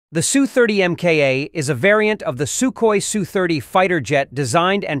The Su-30 MKA is a variant of the Sukhoi Su-30 fighter jet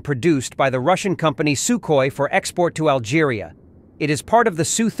designed and produced by the Russian company Sukhoi for export to Algeria. It is part of the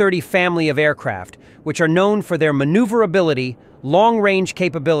Su-30 family of aircraft, which are known for their maneuverability, long-range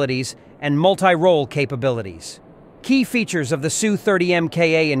capabilities, and multi-role capabilities. Key features of the Su-30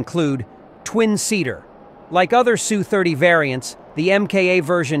 MKA include twin-seater. Like other Su-30 variants, the MKA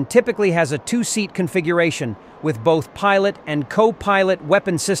version typically has a two-seat configuration with both pilot and co-pilot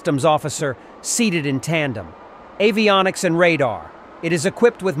weapon systems officer seated in tandem. Avionics and Radar. It is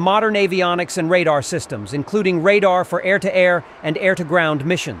equipped with modern avionics and radar systems, including radar for air-to-air and air-to-ground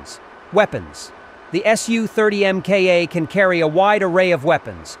missions. Weapons. The Su-30 MKA can carry a wide array of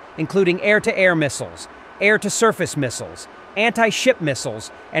weapons, including air-to-air missiles, air-to-surface missiles, anti-ship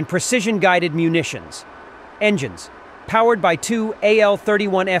missiles, and precision-guided munitions. Engines. Powered by two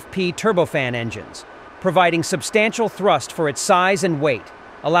AL-31FP turbofan engines, providing substantial thrust for its size and weight,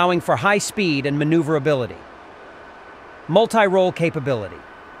 allowing for high speed and maneuverability. Multi-role capability.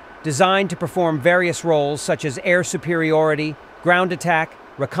 Designed to perform various roles such as air superiority, ground attack,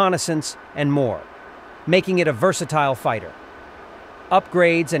 reconnaissance, and more, making it a versatile fighter.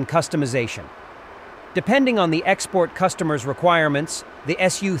 Upgrades and customization. Depending on the export customer's requirements, the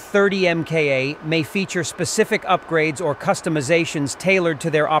Su-30 MKA may feature specific upgrades or customizations tailored to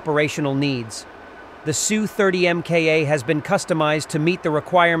their operational needs. The Su-30 MKA has been customized to meet the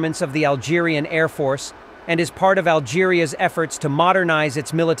requirements of the Algerian Air Force and is part of Algeria's efforts to modernize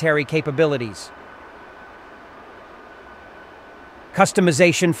its military capabilities.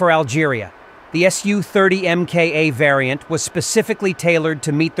 Customization for Algeria. The Su-30 MKA variant was specifically tailored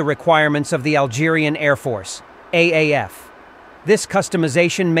to meet the requirements of the Algerian Air Force, AAF. This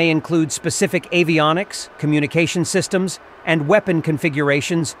customization may include specific avionics, communication systems, and weapon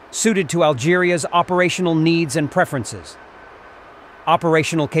configurations suited to Algeria's operational needs and preferences.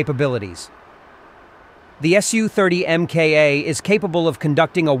 Operational capabilities. The Su-30 MKA is capable of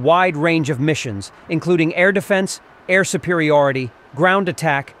conducting a wide range of missions, including air defense, air superiority, ground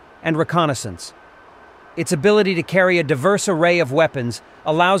attack, and reconnaissance. Its ability to carry a diverse array of weapons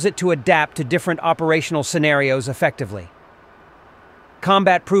allows it to adapt to different operational scenarios effectively.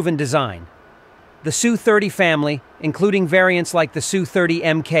 Combat-proven design. The Su-30 family, including variants like the Su-30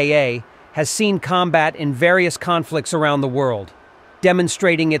 MKA, has seen combat in various conflicts around the world,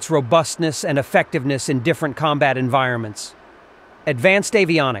 demonstrating its robustness and effectiveness in different combat environments. Advanced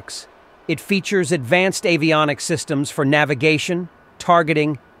avionics. It features advanced avionics systems for navigation,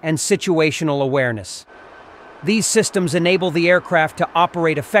 targeting, and situational awareness. These systems enable the aircraft to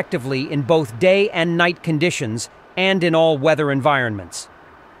operate effectively in both day and night conditions and in all weather environments.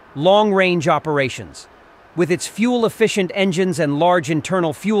 Long-range operations. With its fuel-efficient engines and large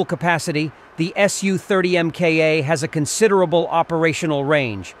internal fuel capacity, the Su-30 MKA has a considerable operational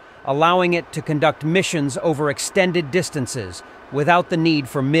range, allowing it to conduct missions over extended distances without the need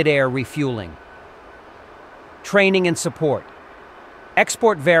for mid-air refueling. Training and support.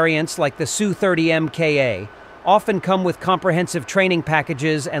 Export variants like the Su-30 MKA often come with comprehensive training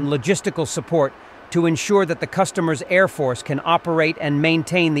packages and logistical support to ensure that the customer's Air Force can operate and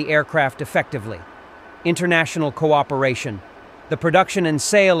maintain the aircraft effectively. International cooperation. The production and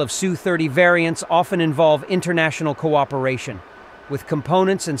sale of Su-30 variants often involve international cooperation, with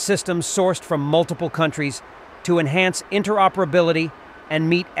components and systems sourced from multiple countries to enhance interoperability and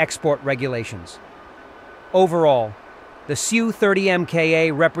meet export regulations. Overall, the Su-30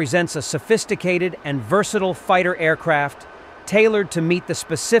 MKA represents a sophisticated and versatile fighter aircraft tailored to meet the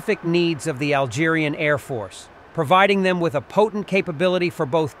specific needs of the Algerian Air Force, providing them with a potent capability for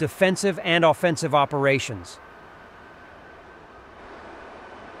both defensive and offensive operations.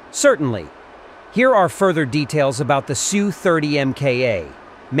 Certainly, here are further details about the Su-30 MKA,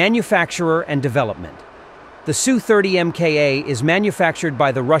 manufacturer and development. The Su-30 MKA is manufactured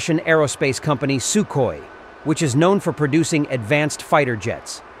by the Russian aerospace company Sukhoi, which is known for producing advanced fighter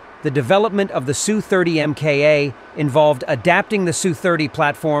jets. The development of the Su-30 MKA involved adapting the Su-30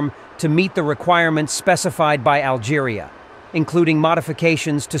 platform to meet the requirements specified by Algeria, including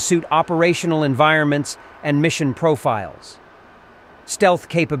modifications to suit operational environments and mission profiles. Stealth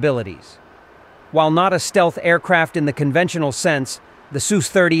capabilities. While not a stealth aircraft in the conventional sense, the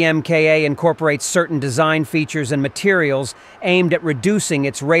Su-30 MKA incorporates certain design features and materials aimed at reducing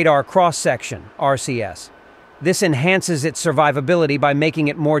its radar cross-section, RCS. This enhances its survivability by making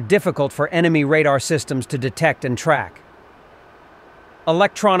it more difficult for enemy radar systems to detect and track.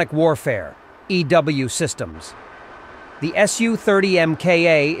 Electronic warfare, EW systems. The Su-30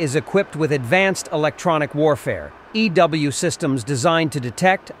 MKA is equipped with advanced electronic warfare, EW systems designed to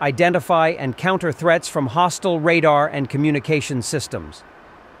detect, identify, and counter threats from hostile radar and communication systems.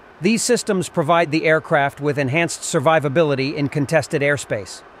 These systems provide the aircraft with enhanced survivability in contested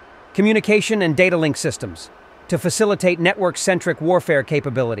airspace. Communication and data link systems. To facilitate network-centric warfare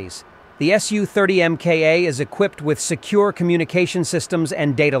capabilities, the Su-30 is equipped with secure communication systems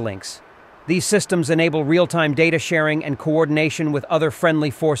and data links. These systems enable real-time data sharing and coordination with other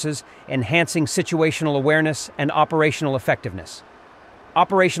friendly forces, enhancing situational awareness and operational effectiveness.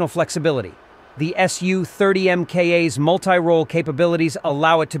 Operational flexibility. The Su-30's multirole capabilities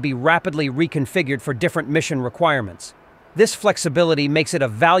allow it to be rapidly reconfigured for different mission requirements. This flexibility makes it a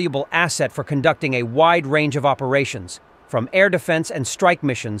valuable asset for conducting a wide range of operations, from air defense and strike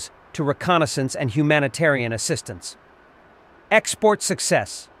missions to reconnaissance and humanitarian assistance. Export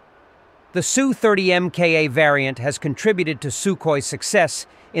success. The Su-30 variant has contributed to Sukhoi's success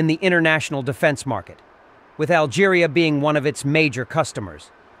in the international defense market, with Algeria being one of its major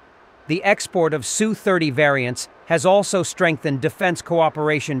customers. The export of Su-30 variants has also strengthened defense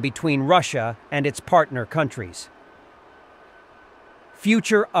cooperation between Russia and its partner countries.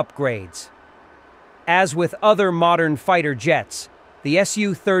 Future upgrades. As with other modern fighter jets, the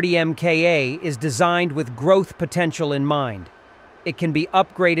Su-30 is designed with growth potential in mind. It can be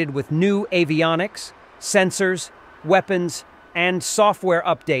upgraded with new avionics, sensors, weapons, and software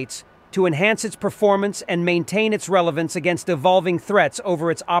updates to enhance its performance and maintain its relevance against evolving threats over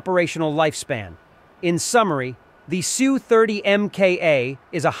its operational lifespan. In summary, the Su-30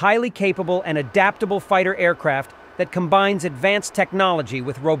 is a highly capable and adaptable fighter aircraft that combines advanced technology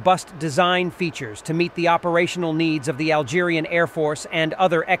with robust design features to meet the operational needs of the Algerian Air Force and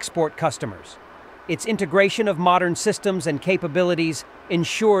other export customers. Its integration of modern systems and capabilities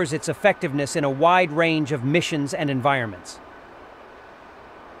ensures its effectiveness in a wide range of missions and environments.